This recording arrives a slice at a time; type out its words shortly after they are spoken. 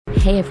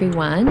Hey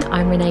everyone,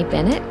 I'm Renee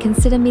Bennett.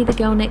 Consider me the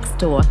girl next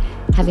door,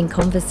 having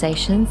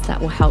conversations that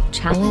will help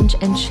challenge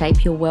and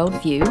shape your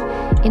worldview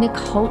in a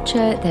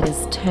culture that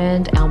has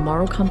turned our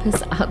moral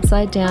compass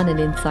upside down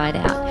and inside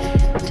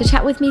out. To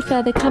chat with me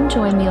further, come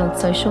join me on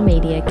social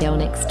media,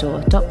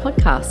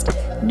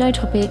 girlnextdoor.podcast. No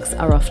topics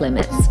are off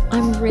limits.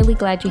 I'm really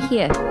glad you're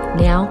here.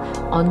 Now,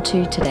 on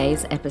to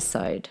today's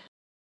episode.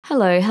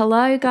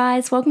 Hello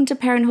guys. Welcome to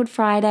Parenthood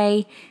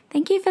Friday.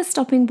 Thank you for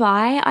stopping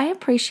by. I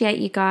appreciate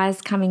you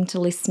guys coming and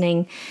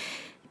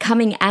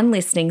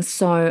listening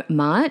so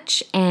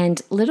much.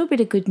 And a little bit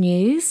of good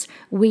news.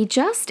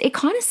 It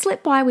kind of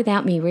slipped by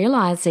without me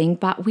realizing,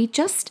 but we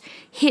just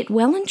hit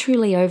well and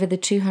truly over the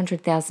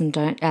 200,000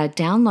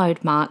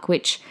 download mark,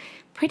 which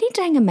pretty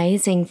dang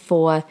amazing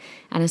for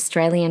an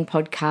Australian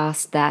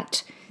podcast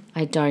that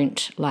I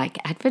don't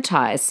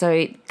advertise.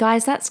 So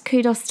guys, that's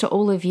kudos to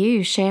all of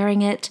you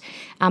sharing it.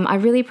 I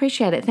really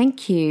appreciate it.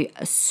 Thank you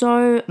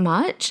so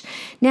much.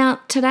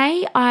 Now,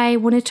 today I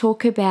want to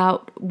talk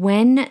about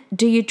when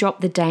do you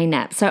drop the day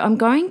nap? So I'm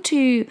going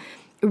to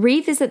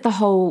revisit the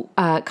whole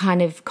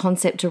kind of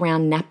concept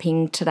around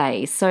napping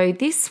today. So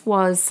this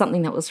was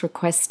something that was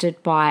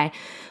requested by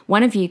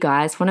one of you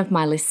guys, one of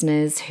my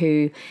listeners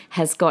who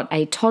has got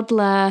a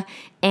toddler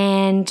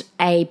and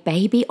a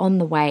baby on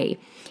the way.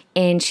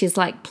 And she's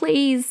like,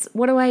 please,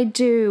 what do I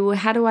do?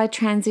 How do I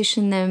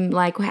transition them?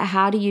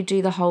 How do you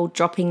do the whole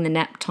dropping the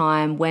nap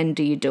time? When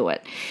do you do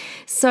it?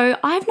 So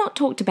I've not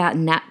talked about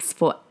naps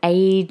for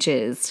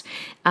ages.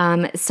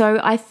 So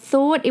I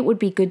thought it would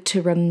be good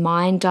to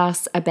remind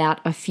us about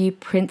a few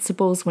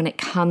principles when it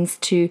comes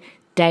to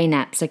day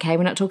naps, okay?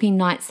 We're not talking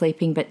night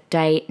sleeping, but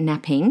day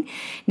napping.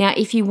 Now,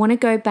 if you want to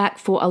go back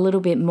for a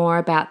little bit more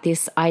about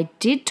this, I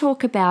did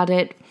talk about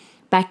it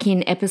back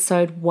in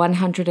episode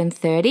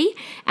 130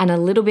 and a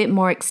little bit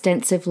more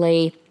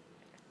extensively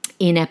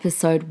in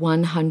episode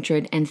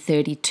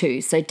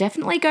 132. So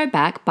definitely go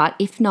back, but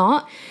if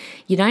not,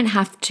 you don't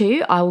have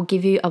to. I will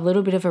give you a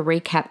little bit of a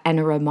recap and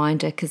a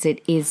reminder because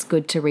it is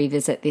good to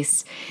revisit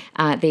these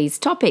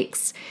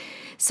topics.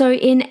 So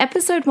in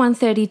episode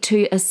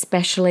 132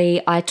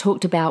 especially, I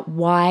talked about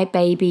why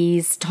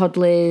babies,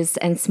 toddlers,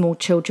 and small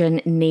children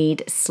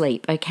need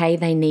sleep, okay?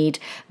 They need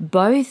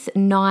both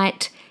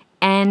night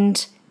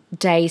and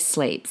day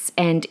sleeps,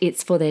 and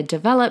it's for their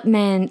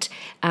development.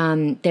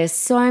 There's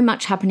so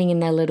much happening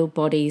in their little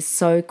bodies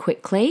so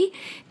quickly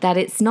that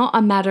it's not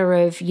a matter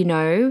of,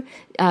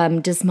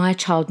 does my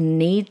child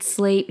need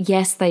sleep?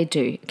 Yes, they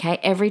do. Okay.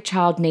 Every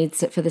child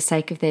needs it for the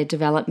sake of their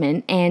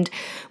development. And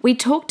we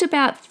talked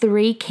about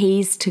 3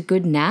 keys to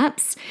good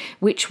naps,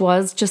 which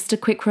was just a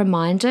quick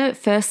reminder.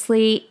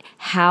 Firstly,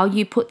 how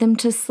you put them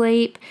to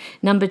sleep.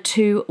 Number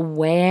 2,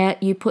 where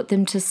you put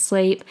them to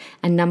sleep.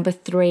 And number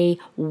 3,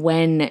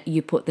 when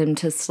you put them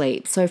to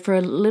sleep. So for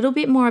a little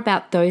bit more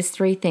about those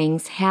 3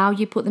 things, how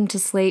you put them to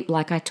sleep,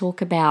 like I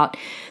talk about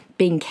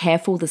being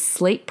careful the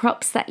sleep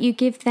props that you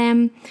give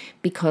them,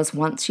 because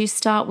once you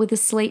start with a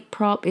sleep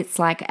prop, it's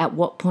like, at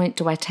what point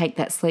do I take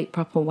that sleep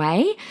prop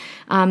away?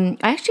 I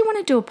actually want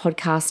to do a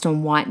podcast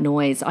on white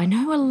noise. I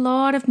know a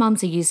lot of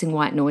mums are using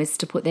white noise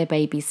to put their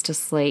babies to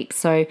sleep.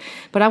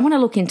 But I want to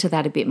look into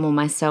that a bit more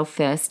myself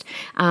first.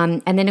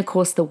 And then of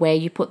course the where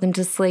you put them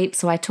to sleep.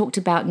 So I talked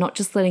about not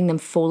just letting them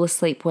fall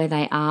asleep where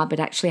they are,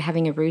 but actually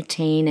having a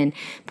routine and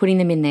putting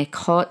them in their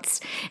cots.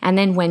 And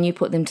then when you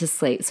put them to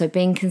sleep. So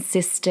being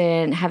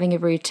consistent, having a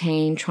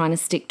routine, trying to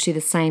stick to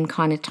the same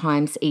kind of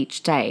times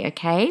each day,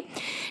 okay?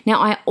 Now,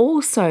 I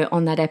also,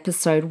 on that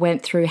episode,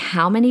 went through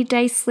how many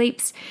day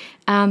sleeps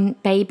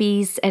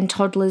babies and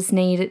toddlers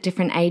need at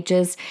different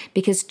ages,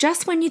 because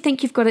just when you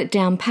think you've got it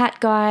down pat,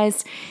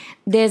 guys,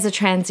 there's a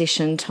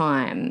transition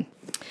time.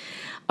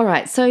 All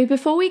right, so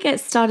before we get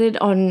started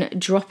on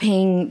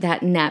dropping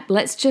that nap,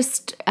 let's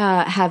just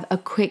have a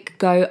quick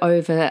go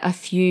over a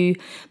few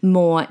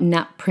more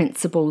nap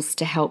principles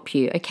to help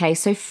you, okay?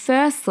 So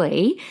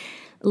firstly,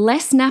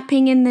 less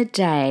napping in the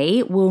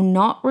day will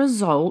not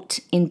result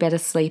in better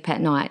sleep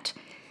at night.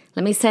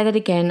 Let me say that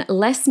again.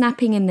 Less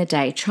napping in the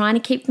day, trying to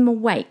keep them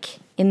awake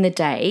in the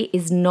day,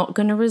 is not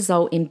going to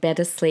result in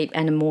better sleep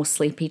and a more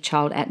sleepy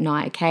child at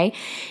night, okay?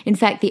 In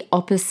fact, the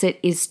opposite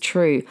is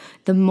true.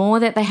 The more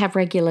that they have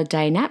regular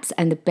day naps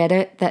and the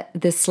better that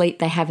the sleep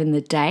they have in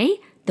the day,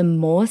 the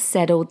more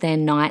settled their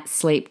night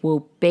sleep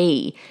will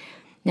be.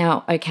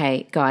 Now,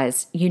 okay,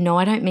 guys, I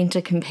don't mean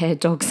to compare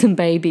dogs and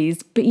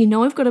babies, but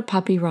I've got a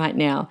puppy right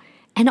now.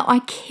 And I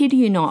kid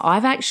you not,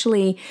 I've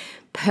actually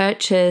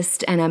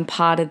purchased and am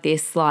part of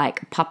this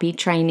puppy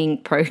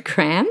training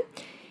program.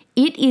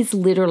 It is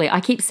literally,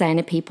 I keep saying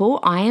to people,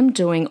 I am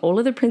doing all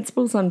of the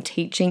principles I'm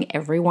teaching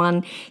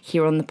everyone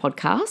here on the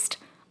podcast.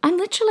 I'm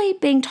literally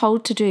being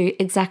told to do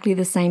exactly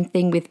the same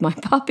thing with my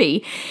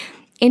puppy.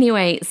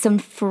 Anyway, some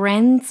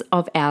friends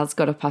of ours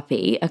got a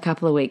puppy a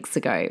couple of weeks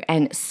ago,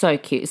 and so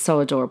cute, so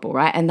adorable,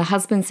 right? And the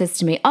husband says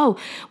to me,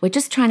 we're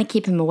just trying to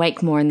keep him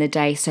awake more in the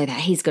day so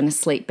that he's going to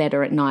sleep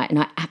better at night. And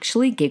I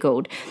actually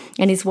giggled,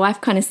 and his wife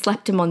kind of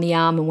slapped him on the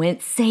arm and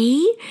went,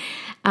 see?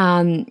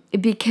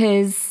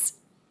 Because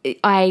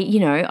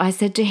I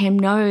said to him,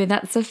 no,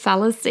 that's a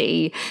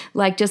fallacy.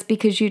 Like, just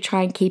because you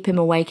try and keep him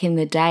awake in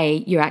the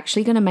day, you're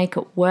actually going to make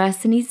it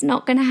worse, and he's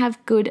not going to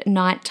have good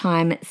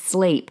nighttime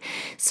sleep.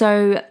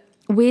 So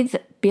with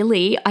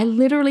Billy, I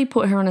literally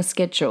put her on a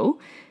schedule.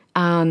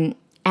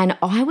 And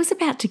I was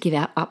about to give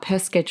up her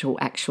schedule,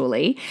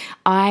 actually.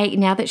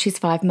 Now that she's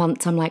 5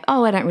 months, I'm like,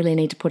 I don't really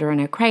need to put her in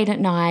her crate at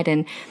night.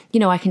 And,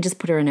 I can just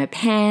put her in her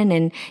pen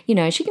and,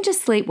 she can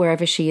just sleep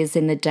wherever she is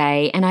in the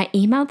day. And I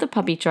emailed the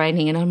puppy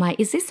training and I'm like,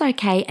 is this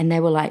okay? And they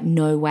were like,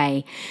 no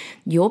way.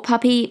 Your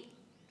puppy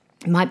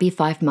might be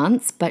 5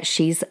 months, but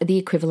she's the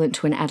equivalent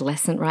to an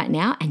adolescent right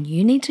now. And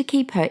you need to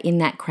keep her in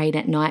that crate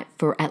at night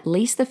for at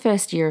least the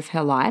first year of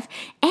her life.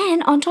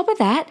 And on top of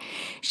that,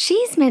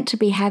 she's meant to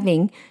be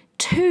having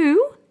two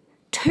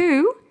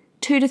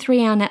to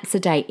 3 hour naps a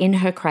day in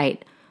her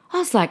crate. I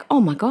was like, oh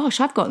my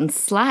gosh, I've gotten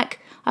slack.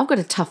 I've got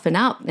to toughen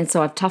up. And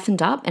so I've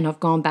toughened up and I've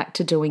gone back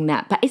to doing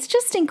that. But it's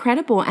just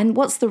incredible. And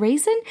what's the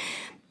reason?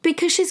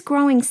 Because she's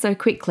growing so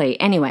quickly.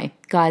 Anyway,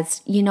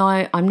 guys,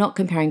 I'm not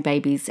comparing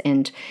babies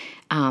and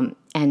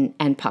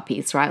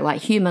puppies, right?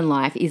 Like, human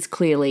life is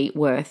clearly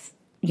worth,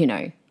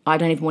 I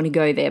don't even want to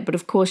go there, but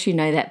of course you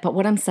know that. But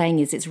what I'm saying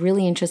is, it's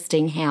really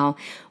interesting how,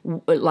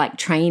 like,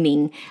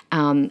 training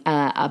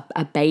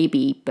a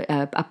baby,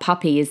 a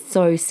puppy, is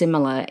so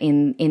similar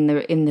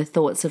in the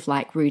thoughts of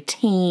like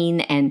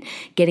routine and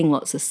getting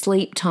lots of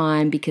sleep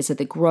time because of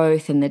the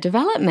growth and the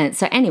development.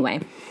 So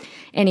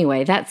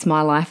Anyway, that's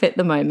my life at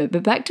the moment.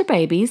 But back to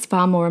babies,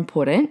 far more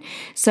important.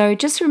 So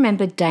just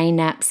remember, day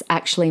naps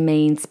actually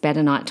means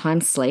better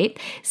nighttime sleep.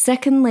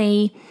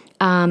 Secondly,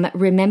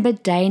 remember,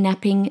 day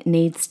napping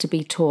needs to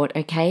be taught,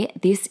 okay?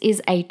 This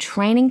is a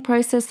training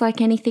process like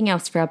anything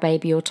else for our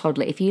baby or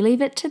toddler. If you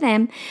leave it to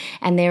them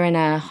and they're in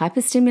a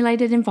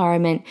hyperstimulated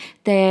environment,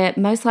 they're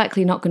most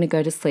likely not going to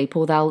go to sleep,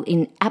 or they'll,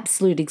 in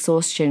absolute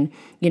exhaustion,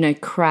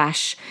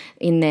 crash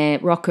in their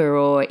rocker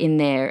or in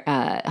their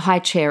high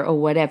chair or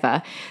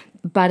whatever.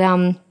 But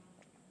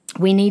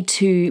we need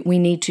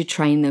to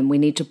train them. We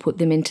need to put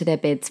them into their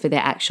beds for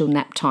their actual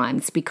nap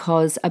times,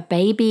 because a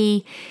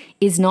baby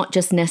is not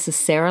just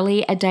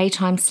necessarily a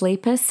daytime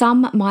sleeper.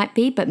 Some might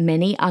be, but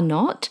many are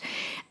not.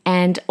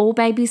 And all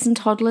babies and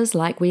toddlers,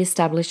 like we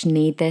established,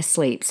 need their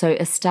sleep. So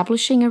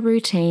establishing a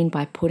routine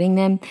by putting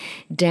them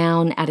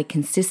down at a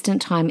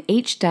consistent time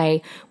each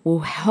day will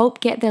help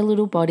get their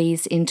little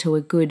bodies into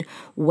a good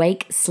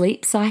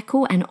wake-sleep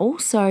cycle and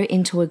also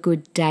into a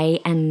good day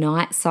and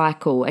night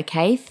cycle,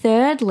 okay?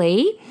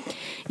 Thirdly,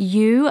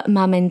 you,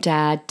 mum and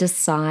dad,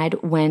 decide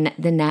when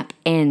the nap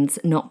ends,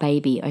 not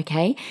baby,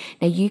 okay?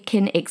 Now, you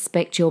can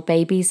expect your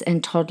babies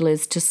and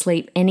toddlers to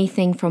sleep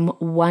anything from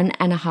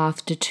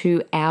 1.5 to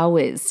 2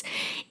 hours.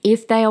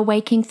 If they are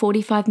waking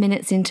 45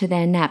 minutes into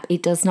their nap,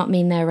 it does not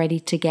mean they're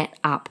ready to get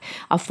up.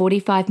 A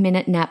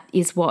 45-minute nap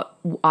is what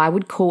I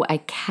would call a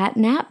cat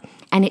nap,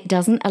 and it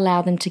doesn't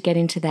allow them to get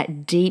into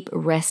that deep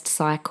rest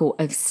cycle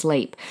of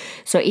sleep.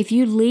 So if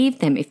you leave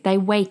them, if they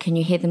wake and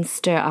you hear them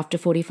stir after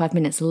 45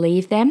 minutes,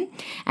 leave them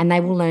and they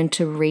will learn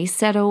to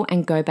resettle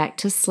and go back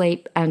to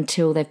sleep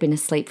until they've been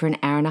asleep for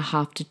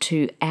 1.5 to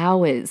 2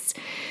 hours.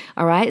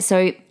 All right,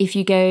 so if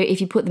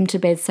you put them to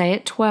bed, say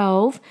at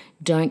 12,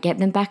 don't get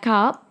them back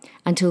up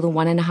until the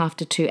 1.5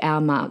 to 2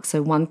 hour mark,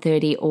 so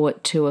 1:30 or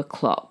 2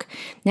 o'clock.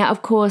 Now,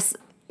 of course,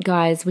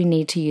 guys, we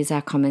need to use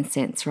our common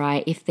sense,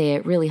 right? If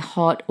they're really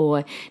hot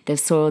or they've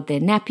soiled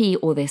their nappy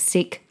or they're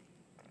sick,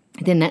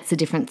 then that's a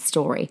different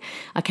story.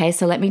 Okay,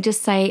 so let me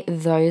just say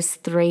those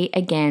three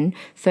again.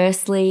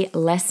 Firstly,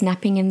 less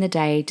napping in the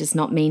day does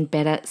not mean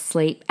better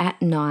sleep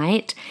at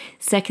night.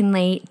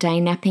 Secondly, day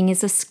napping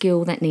is a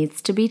skill that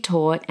needs to be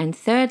taught. And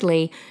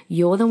thirdly,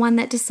 you're the one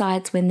that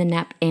decides when the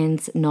nap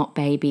ends, not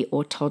baby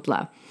or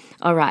toddler.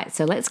 All right,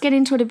 so let's get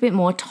into it a bit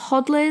more.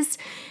 Toddlers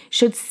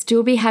should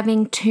still be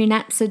having 2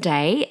 naps a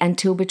day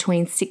until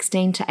between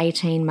 16 to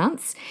 18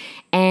 months.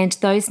 And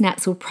those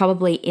naps will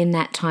probably, in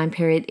that time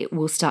period, it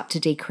will start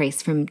to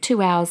decrease from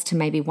 2 hours to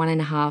maybe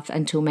 1.5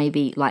 until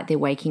maybe like they're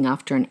waking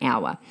after an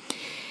hour.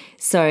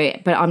 So,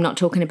 but I'm not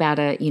talking about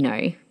a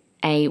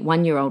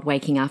 1-year-old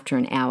waking after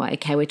an hour.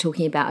 Okay, we're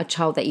talking about a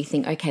child that you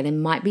think, okay, they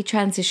might be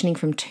transitioning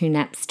from 2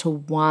 naps to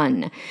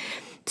 1.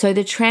 So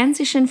the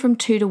transition from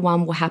 2 to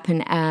 1 will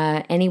happen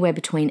anywhere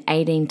between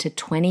 18 to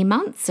 20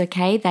 months,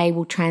 okay? They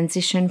will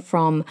transition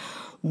from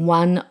 2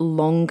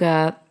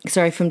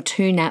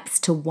 naps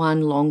to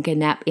 1 longer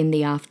nap in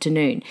the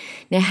afternoon.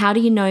 Now, how do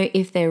you know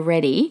if they're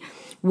ready?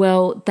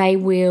 Well, they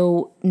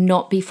will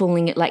not be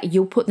falling, like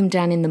you'll put them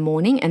down in the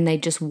morning and they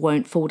just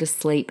won't fall to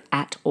sleep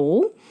at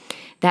all.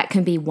 That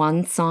can be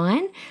one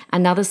sign.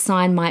 Another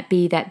sign might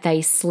be that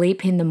they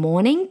sleep in the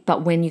morning,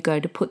 but when you go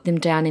to put them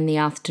down in the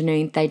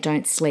afternoon, they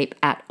don't sleep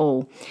at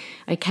all.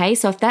 Okay,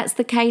 so if that's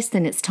the case,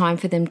 then it's time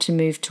for them to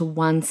move to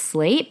 1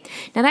 sleep.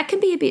 Now, that can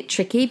be a bit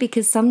tricky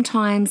because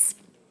sometimes,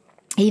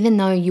 even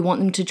though you want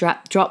them to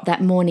drop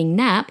that morning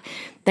nap,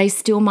 they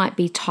still might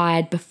be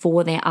tired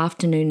before their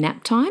afternoon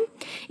nap time.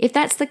 If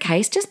that's the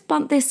case, just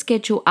bump their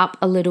schedule up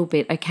a little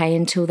bit, okay,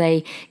 until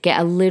they get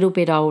a little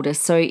bit older.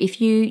 So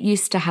if you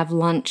used to have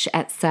lunch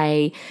at,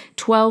 say,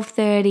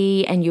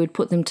 12:30 and you would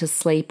put them to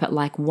sleep at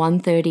like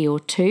 1:30 or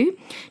 2,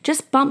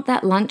 just bump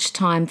that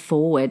lunchtime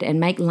forward and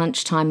make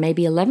lunchtime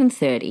maybe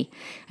 11:30,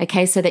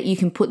 okay, so that you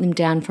can put them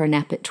down for a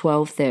nap at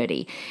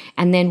 12:30.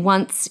 And then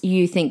once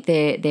you think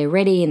they're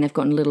ready and they've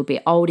gotten a little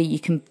bit older, you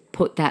can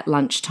put that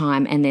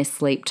lunchtime and their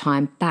sleep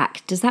time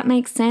back. Does that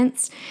make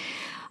sense?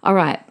 All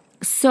right.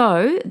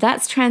 So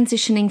that's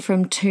transitioning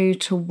from 2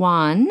 to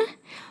 1.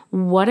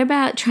 What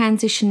about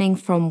transitioning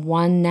from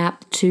 1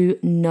 nap to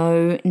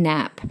no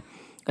nap?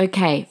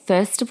 Okay,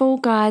 first of all,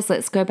 guys,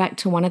 let's go back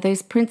to one of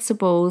those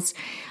principles.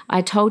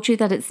 I told you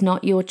that it's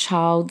not your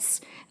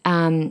child's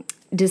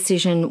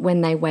decision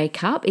when they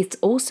wake up. It's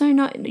also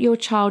not your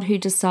child who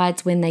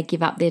decides when they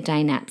give up their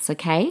day naps,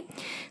 okay?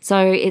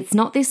 So it's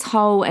not this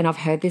whole, and I've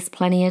heard this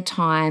plenty of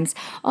times,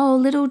 oh,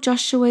 little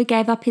Joshua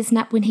gave up his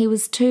nap when he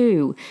was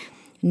 2.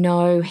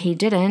 No, he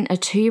didn't. A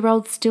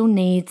 2-year-old still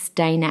needs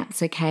day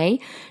naps, okay?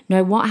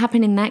 No, what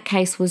happened in that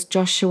case was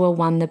Joshua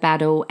won the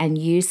battle and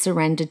you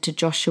surrendered to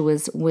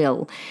Joshua's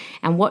will.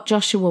 And what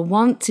Joshua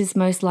wants is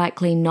most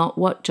likely not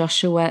what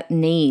Joshua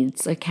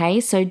needs,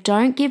 okay? So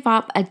don't give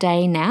up a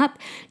day nap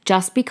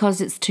just because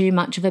it's too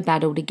much of a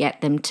battle to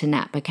get them to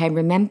nap, okay?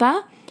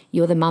 Remember,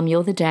 you're the mum,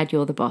 you're the dad,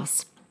 you're the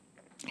boss.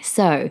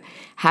 So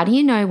how do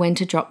you know when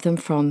to drop them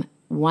from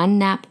 1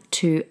 nap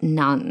to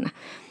none?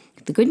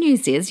 The good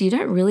news is you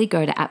don't really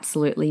go to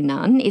absolutely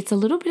none. It's a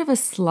little bit of a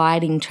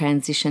sliding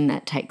transition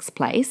that takes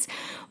place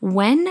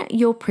when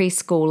your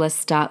preschooler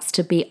starts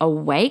to be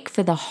awake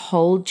for the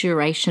whole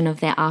duration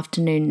of their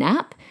afternoon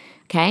nap.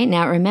 Okay,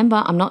 now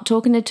remember, I'm not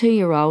talking a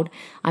 2-year-old,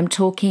 I'm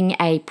talking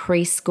a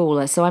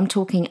preschooler. So I'm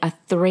talking a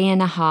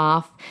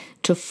 3.5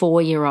 to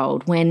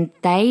 4-year-old. When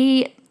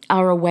they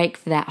are awake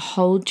for that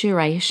whole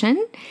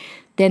duration,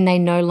 then they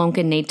no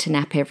longer need to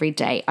nap every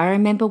day. I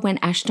remember when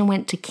Ashton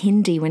went to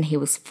kindy when he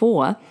was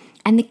 4,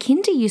 and the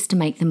kindy used to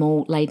make them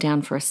all lay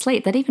down for a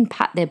sleep. They'd even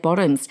pat their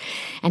bottoms.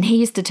 And he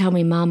used to tell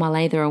me, Mum, I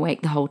lay there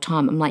awake the whole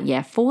time. I'm like,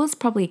 yeah, 4's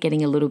probably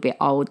getting a little bit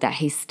old that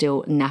he's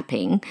still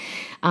napping.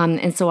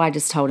 And so I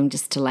just told him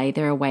just to lay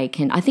there awake.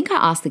 And I think I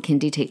asked the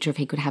kindy teacher if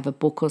he could have a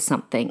book or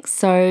something.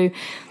 So,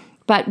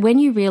 but when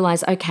you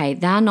realize, okay,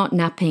 they're not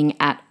napping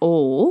at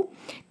all,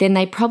 then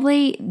they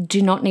probably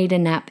do not need a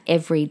nap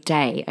every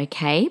day,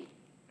 okay?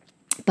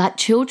 But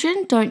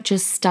children don't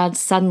just start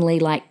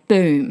suddenly like,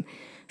 boom,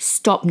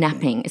 stop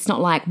napping. It's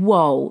not like,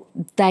 whoa,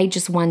 they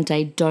just one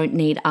day don't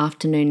need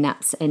afternoon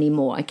naps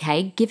anymore,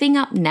 okay? Giving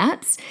up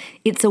naps,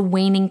 it's a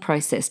weaning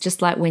process,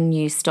 just like when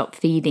you stop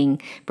feeding.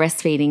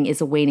 Breastfeeding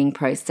is a weaning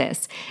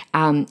process.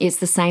 It's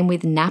the same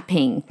with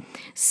napping.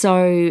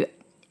 So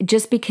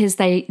just because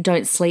they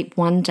don't sleep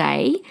one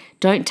day,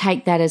 don't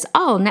take that as,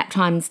 oh, nap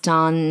time's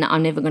done,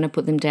 I'm never going to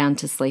put them down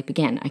to sleep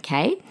again,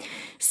 okay?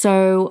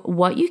 So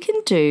what you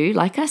can do,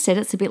 like I said,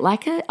 it's a bit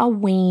like a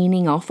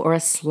weaning off or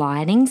a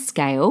sliding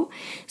scale.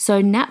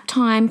 So nap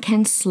time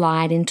can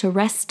slide into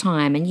rest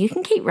time, and you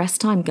can keep rest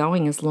time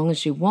going as long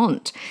as you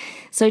want.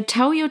 So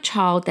tell your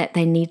child that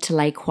they need to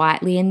lay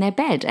quietly in their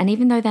bed, and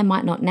even though they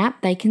might not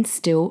nap, they can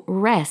still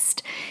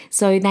rest.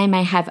 So they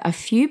may have a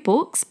few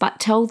books,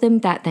 but tell them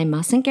that they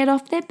mustn't get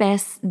off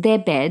their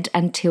bed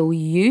until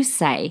you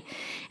say.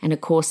 And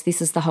of course,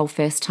 this is the whole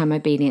first time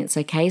obedience,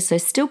 okay? So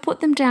still put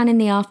them down in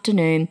the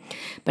afternoon,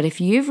 but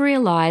if you've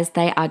realized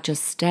they are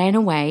just staying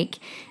awake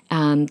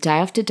day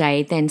after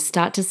day, then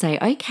start to say,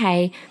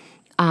 okay,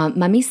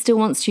 Mummy still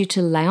wants you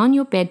to lay on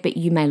your bed, but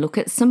you may look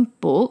at some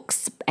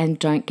books and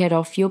don't get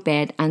off your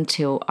bed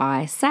until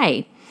I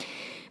say.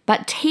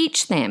 But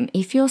teach them,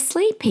 if you're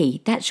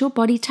sleepy, that's your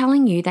body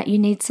telling you that you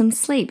need some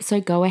sleep, so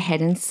go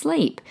ahead and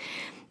sleep.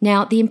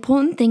 Now, the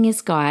important thing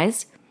is,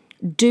 guys,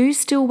 do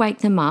still wake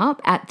them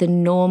up at the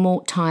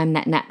normal time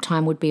that nap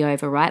time would be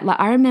over, right? Like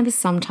I remember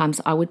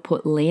sometimes I would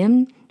put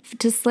Liam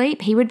to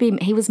sleep. He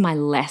was my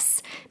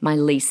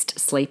least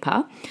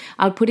sleeper.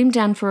 I would put him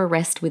down for a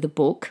rest with a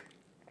book,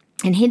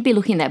 and he'd be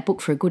looking at that book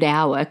for a good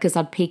hour because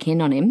I'd peek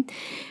in on him.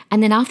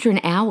 And then after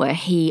an hour,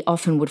 he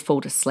often would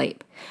fall to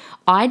sleep.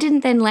 I didn't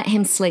then let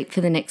him sleep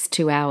for the next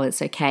 2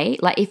 hours, okay?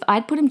 Like if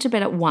I'd put him to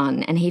bed at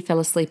 1 and he fell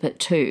asleep at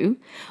 2,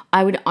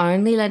 I would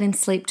only let him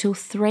sleep till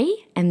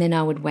 3 and then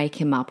I would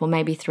wake him up, or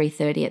maybe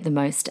 3:30 at the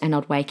most, and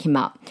I'd wake him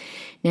up.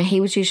 Now, he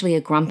was usually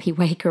a grumpy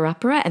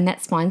waker-upper, and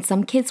that's fine.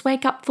 Some kids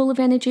wake up full of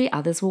energy,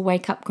 others will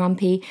wake up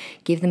grumpy.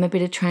 Give them a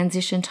bit of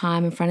transition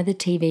time in front of the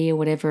TV or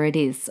whatever it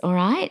is, all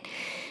right?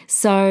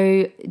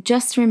 So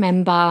just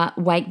remember,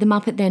 wake them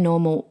up at their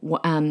normal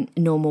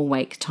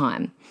wake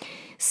time.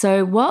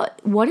 So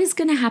what is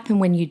going to happen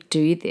when you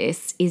do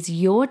this is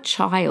your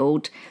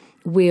child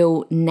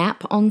will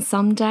nap on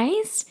some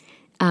days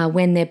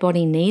when their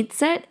body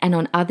needs it, and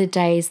on other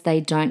days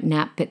they don't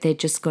nap, but they're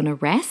just going to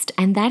rest,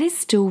 and that is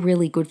still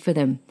really good for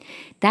them.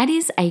 That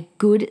is a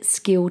good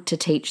skill to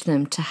teach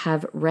them, to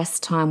have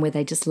rest time where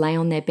they just lay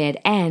on their bed.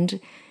 And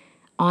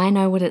I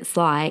know what it's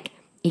like.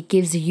 It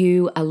gives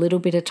you a little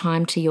bit of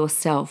time to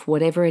yourself,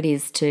 whatever it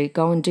is, to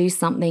go and do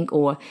something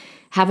or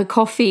have a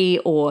coffee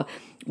or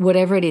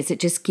whatever it is. It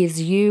just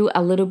gives you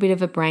a little bit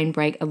of a brain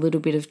break, a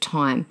little bit of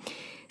time.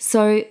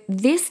 So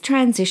this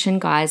transition,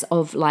 guys,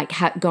 of like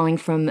going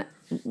from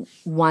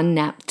one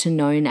nap to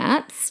no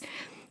naps,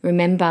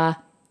 remember,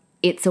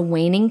 it's a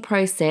weaning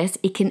process.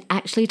 It can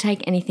actually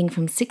take anything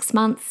from 6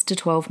 months to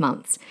 12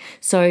 months.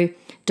 So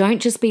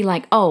don't just be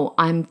like, oh,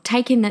 I'm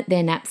taking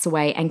their naps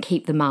away and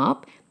keep them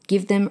up.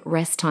 Give them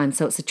rest time.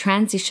 So it's a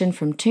transition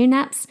from 2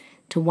 naps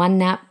to 1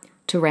 nap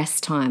to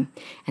rest time.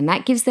 And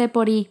that gives their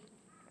body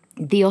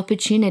the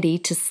opportunity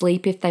to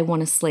sleep if they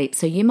want to sleep.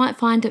 So you might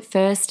find at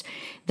first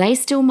they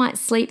still might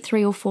sleep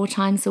 3 or 4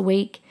 times a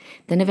week.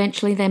 Then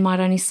eventually they might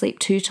only sleep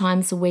 2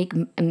 times a week,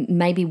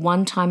 maybe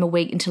 1 time a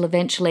week, until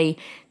eventually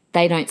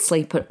they don't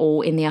sleep at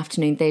all in the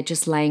afternoon. They're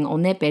just laying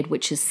on their bed,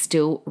 which is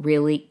still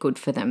really good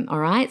for them. All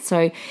right.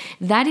 So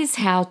that is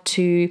how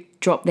to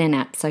drop their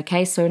naps.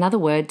 Okay. So in other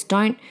words,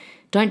 don't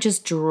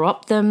just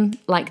drop them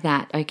like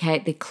that. Okay.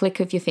 At the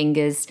click of your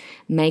fingers,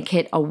 make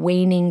it a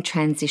weaning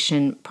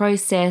transition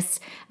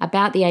process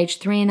about the age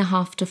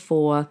 3.5 to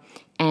 4,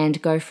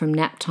 and go from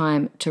nap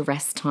time to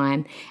rest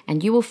time.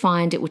 And you will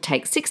find it will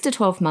take 6 to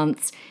 12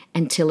 months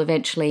until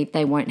eventually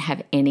they won't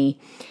have any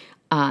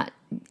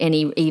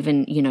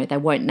even, they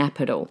won't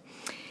nap at all.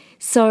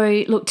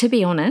 So look, to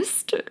be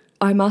honest,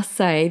 I must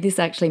say this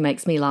actually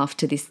makes me laugh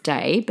to this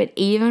day, but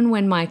even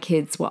when my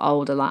kids were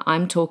older, like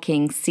I'm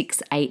talking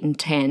 6, 8 and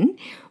 10,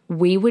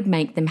 we would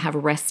make them have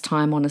rest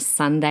time on a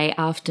Sunday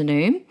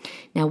afternoon.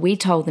 Now, we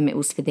told them it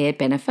was for their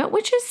benefit,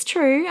 which is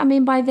true. I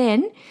mean, by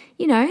then,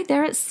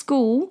 they're at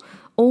school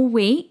all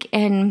week,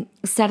 and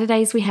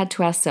Saturdays we had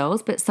to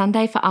ourselves, but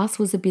Sunday for us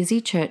was a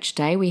busy church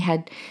day. We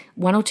had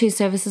 1 or 2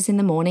 services in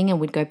the morning and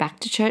we'd go back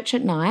to church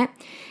at night.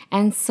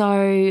 And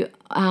so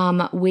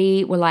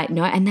we were like,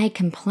 no, and they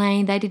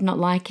complained. They did not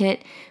like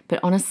it.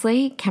 But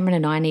honestly, Cameron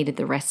and I needed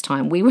the rest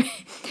time.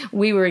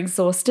 We were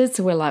exhausted.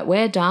 So we're like,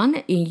 we're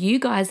done. You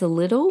guys are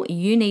little.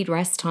 You need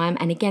rest time.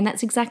 And again,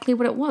 that's exactly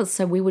what it was.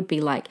 So we would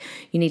be like,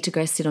 you need to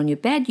go sit on your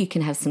bed. You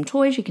can have some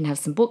toys. You can have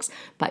some books,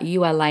 but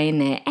you are laying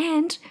there.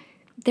 And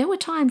there were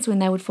times when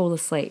they would fall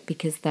asleep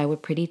because they were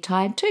pretty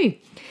tired too.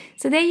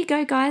 So there you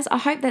go, guys. I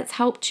hope that's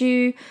helped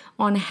you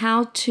on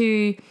how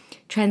to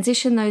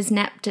transition those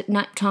nap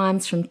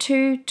times from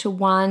 2 to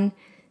 1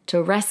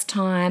 to rest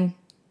time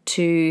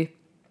to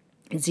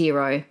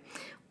 0.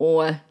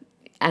 Or,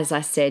 as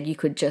I said, you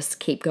could just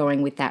keep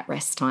going with that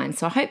rest time.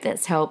 So I hope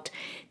that's helped.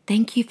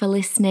 Thank you for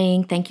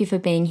listening. Thank you for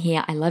being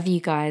here. I love you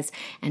guys.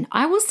 And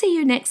I will see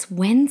you next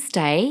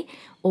Wednesday.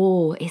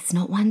 Oh, it's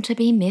not one to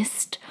be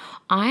missed.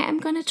 I am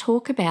going to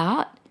talk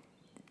about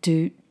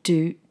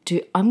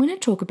I'm going to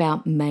talk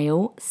about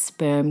male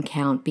sperm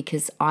count,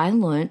 because I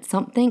learned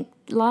something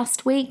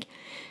last week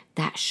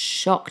that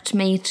shocked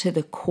me to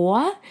the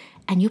core,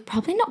 and you're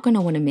probably not going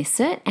to want to miss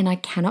it. And I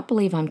cannot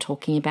believe I'm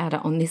talking about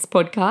it on this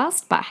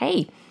podcast, but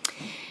hey,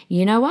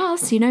 you know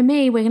us, you know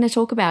me, we're going to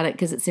talk about it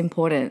because it's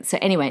important. So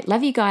anyway,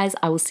 love you guys.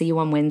 I will see you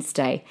on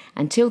Wednesday.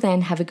 Until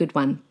then, have a good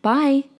one. Bye.